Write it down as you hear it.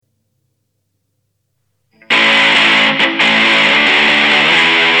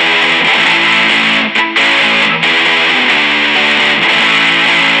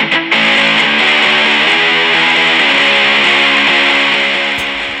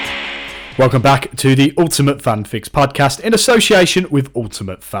Welcome back to the Ultimate Fan Fix podcast in association with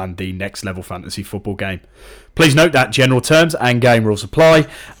Ultimate Fan, the next level fantasy football game. Please note that general terms and game rules apply,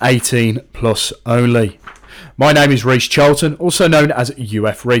 18 plus only. My name is Reece Charlton, also known as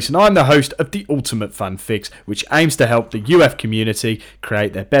UF Reece, and I'm the host of the Ultimate Fan Fix, which aims to help the UF community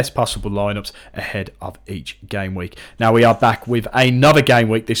create their best possible lineups ahead of each game week. Now we are back with another game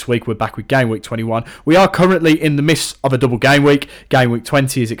week this week. We're back with game week 21. We are currently in the midst of a double game week. Game week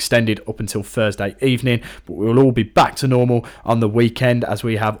 20 is extended up until Thursday evening, but we will all be back to normal on the weekend as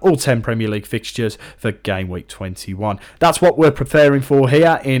we have all 10 Premier League fixtures for game week 21. That's what we're preparing for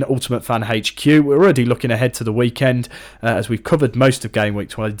here in Ultimate Fan HQ. We're already looking ahead to the weekend as we've covered most of game week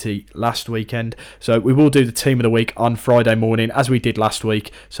 20 last weekend, so we will do the team of the week on Friday morning as we did last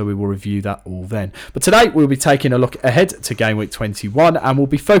week, so we will review that all then. But today we'll be taking a look ahead to game week 21 and we'll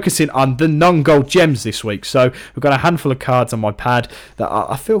be focusing on the non-gold gems this week. So we've got a handful of cards on my pad that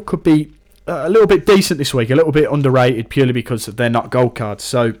I feel could be a little bit decent this week, a little bit underrated purely because they're not gold cards.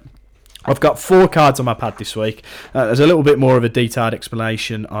 So I've got 4 cards on my pad this week. There's a little bit more of a detailed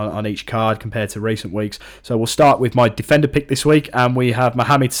explanation on each card compared to recent weeks. So we'll start with my defender pick this week, and we have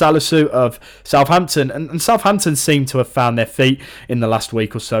Mohamed Salisu of Southampton. And Southampton seem to have found their feet in the last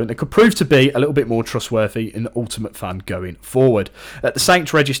week or so, and they could prove to be a little bit more trustworthy in the Ultimate Fan going forward. The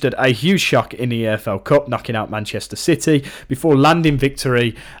Saints registered a huge shock in the EFL Cup, knocking out Manchester City before landing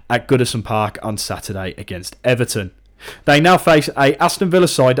victory at Goodison Park on Saturday against Everton. They now face a Aston Villa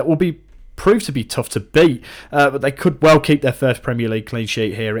side that will prove to be tough to beat, but they could well keep their first Premier League clean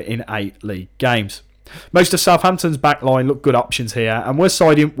sheet here in 8 league games. Most of Southampton's backline look good options here, and we're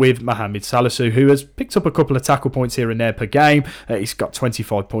siding with Mohamed Salisu, who has picked up a couple of tackle points here and there per game. He's got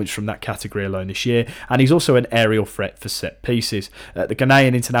 25 points from that category alone this year, and he's also an aerial threat for set pieces. The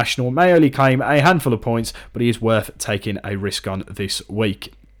Ghanaian international may only claim a handful of points, but he is worth taking a risk on this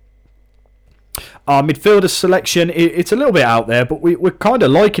week. Our midfielder selection, it's a little bit out there, but we're kind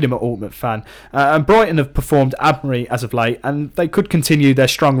of liking him at Ultimate Fan. And Brighton have performed admirably as of late, and they could continue their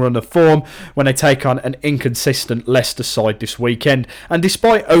strong run of form when they take on an inconsistent Leicester side this weekend. And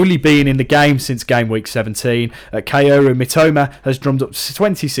despite only being in the game since game week 17, Kaoru Mitoma has drummed up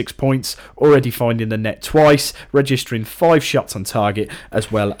 26 points, already finding the net twice, registering 5 shots on target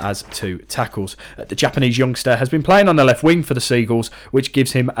as well as 2 tackles. The Japanese youngster has been playing on the left wing for the Seagulls, which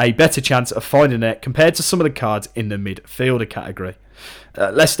gives him a better chance of finding it compared to some of the cards in the midfielder category.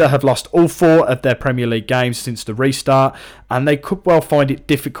 Leicester have lost all 4 of their Premier League games since the restart, and they could well find it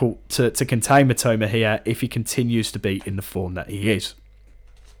difficult to contain Mitoma here if he continues to be in the form that he is.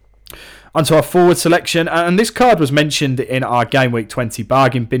 Onto our forward selection, and this card was mentioned in our Game Week 20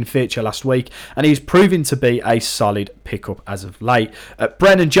 bargain bin feature last week, and he's proving to be a solid pickup as of late.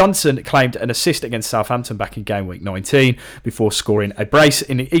 Brennan Johnson claimed an assist against Southampton back in Game Week 19 before scoring a brace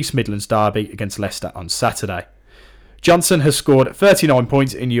in the East Midlands derby against Leicester on Saturday. Johnson has scored 39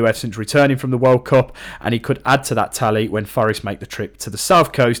 points in UF since returning from the World Cup, and he could add to that tally when Forest make the trip to the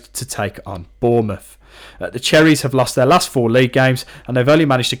South Coast to take on Bournemouth. The Cherries have lost their last 4 league games, and they've only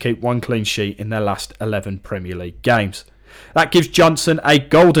managed to keep 1 clean sheet in their last 11 Premier League games. That gives Johnson a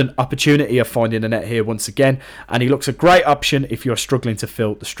golden opportunity of finding a net here once again, and he looks a great option if you're struggling to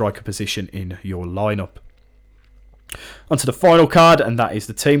fill the striker position in your lineup. Onto the final card, and that is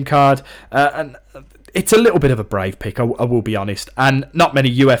the team card. And it's a little bit of a brave pick, I will be honest, and not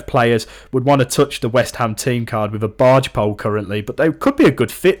many UF players would want to touch the West Ham team card with a barge pole currently, but they could be a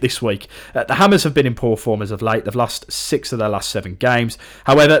good fit this week. The Hammers have been in poor form as of late. They've lost 6 of their last 7 games.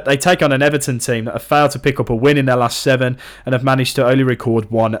 However, they take on an Everton team that have failed to pick up a win in their last 7 and have managed to only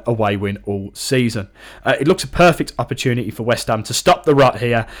record 1 away win all season. It looks a perfect opportunity for West Ham to stop the rot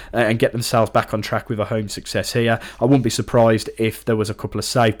here and get themselves back on track with a home success here. I wouldn't be surprised if there was a couple of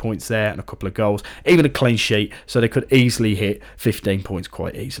save points there and a couple of goals, even a clean sheet, so they could easily hit 15 points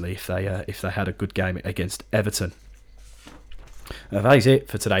quite easily if they had a good game against Everton. That is it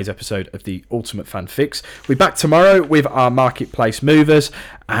for today's episode of the Ultimate Fan Fix. We're back tomorrow with our marketplace movers,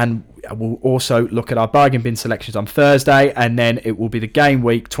 and we'll also look at our bargain bin selections on Thursday, and then it will be the game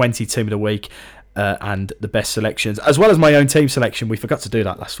week 20 team of the week and the best selections, as well as my own team selection. We forgot to do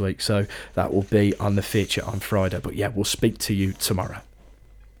that last week, so that will be on the feature on Friday. But yeah, we'll speak to you tomorrow.